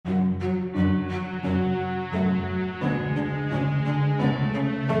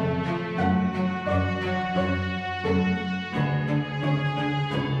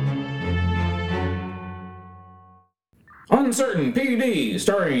Uncertain PD,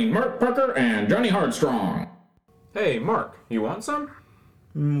 starring Mark Parker and Johnny Hardstrong. Hey, Mark, you want some?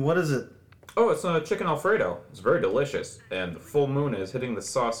 What is it? Oh, it's a chicken Alfredo. It's very delicious, and the full moon is hitting the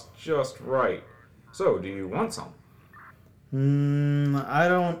sauce just right. So, do you want some? I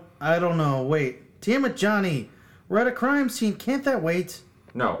don't know. Wait. Damn it, Johnny. We're at a crime scene. Can't that wait?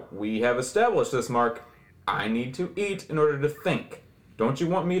 No, we have established this, Mark. I need to eat in order to think. Don't you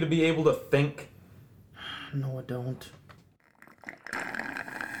want me to be able to think? No, I don't.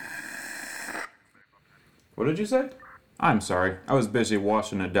 What did you say? I'm sorry. I was busy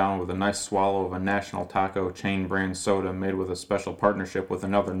washing it down with a nice swallow of a National Taco chain brand soda made with a special partnership with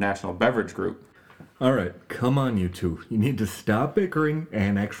another national beverage group. All right, come on, you two. You need to stop bickering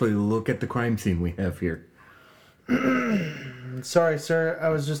and actually look at the crime scene we have here. Sorry, sir. I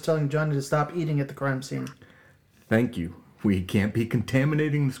was just telling Johnny to stop eating at the crime scene. Thank you. We can't be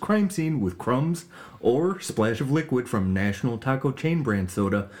contaminating this crime scene with crumbs or splash of liquid from National Taco chain brand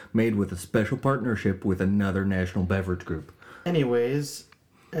soda made with a special partnership with another national beverage group. Anyways,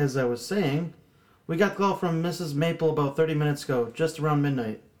 as I was saying, we got a call from Mrs. Maple about 30 minutes ago, just around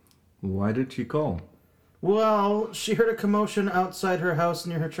midnight. Why did she call? Well, she heard a commotion outside her house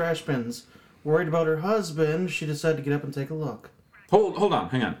near her trash bins. Worried about her husband, she decided to get up and take a look. Hold on,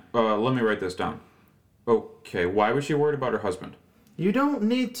 hang on. Let me write this down. Okay, why was she worried about her husband? You don't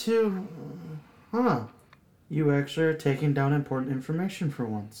need to... You actually are taking down important information for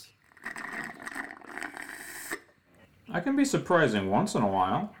once. I can be surprising once in a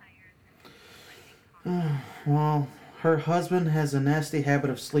while. Well, her husband has a nasty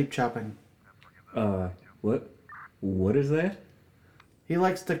habit of sleep chopping. What? What is that? He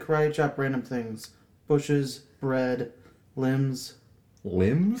likes to karate chop random things. Bushes, bread, limbs.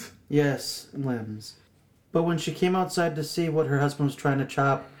 Limbs? Yes, limbs. But when she came outside to see what her husband was trying to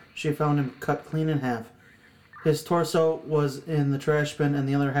chop, she found him cut clean in half. His torso was in the trash bin and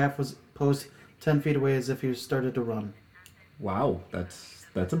the other half was posed 10 feet away as if he started to run. Wow, that's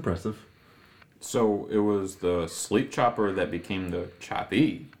impressive. So it was the sleep chopper that became the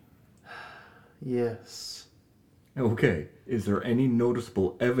choppy. Yes. Okay, is there any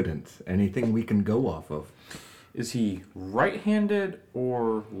noticeable evidence, anything we can go off of? Is he right-handed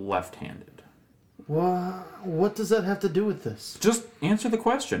or left-handed? What does that have to do with this? Just answer the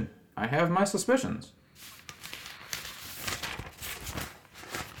question. I have my suspicions.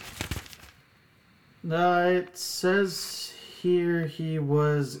 It says here he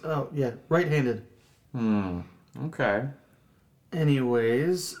was... right-handed. Okay.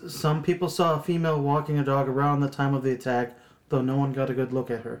 Anyways, some people saw a female walking a dog around the time of the attack, though no one got a good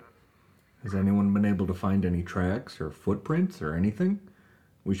look at her. Has anyone been able to find any tracks or footprints or anything?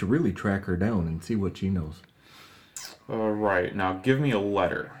 We should really track her down and see what she knows. Right, now give me a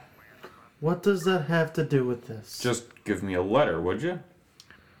letter. What does that have to do with this? Just give me a letter, would you?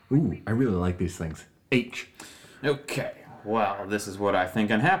 Ooh, I really like these things. H. Okay, well, this is what I think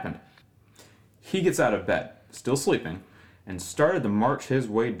happened. He gets out of bed, still sleeping, and started to march his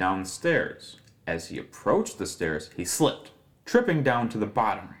way downstairs. As he approached the stairs, he slipped, tripping down to the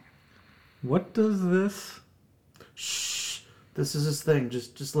bottom. What does this? Shh. This is his thing.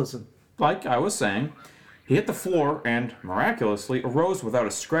 Just listen. Like I was saying, he hit the floor and, miraculously, arose without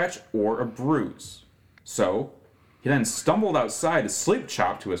a scratch or a bruise. So, he then stumbled outside to sleep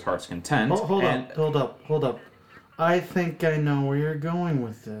chop to his heart's content. Hold up. I think I know where you're going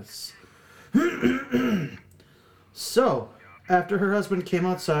with this. So, after her husband came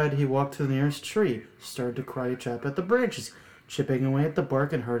outside, he walked to the nearest tree, started to karate chop at the branches, chipping away at the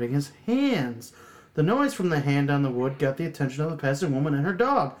bark and hurting his hands. The noise from the hand on the wood got the attention of the passing woman and her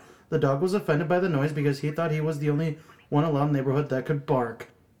dog. The dog was offended by the noise because he thought he was the only one allowed in the neighborhood that could bark.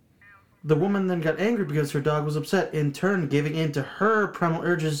 The woman then got angry because her dog was upset, in turn giving in to her primal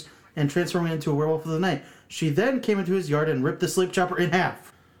urges and transforming into a werewolf of the night. She then came into his yard and ripped the sleep chopper in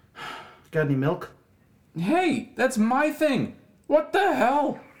half. Got any milk? Hey, that's my thing. What the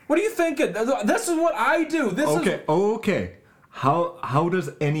hell? What are you thinking? This is what I do. Okay. How does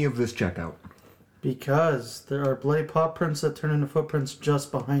any of this check out? Because there are bloody paw prints that turn into footprints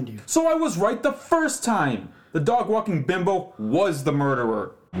just behind you. So I was right the first time. The dog-walking bimbo was the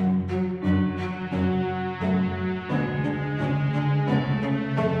murderer.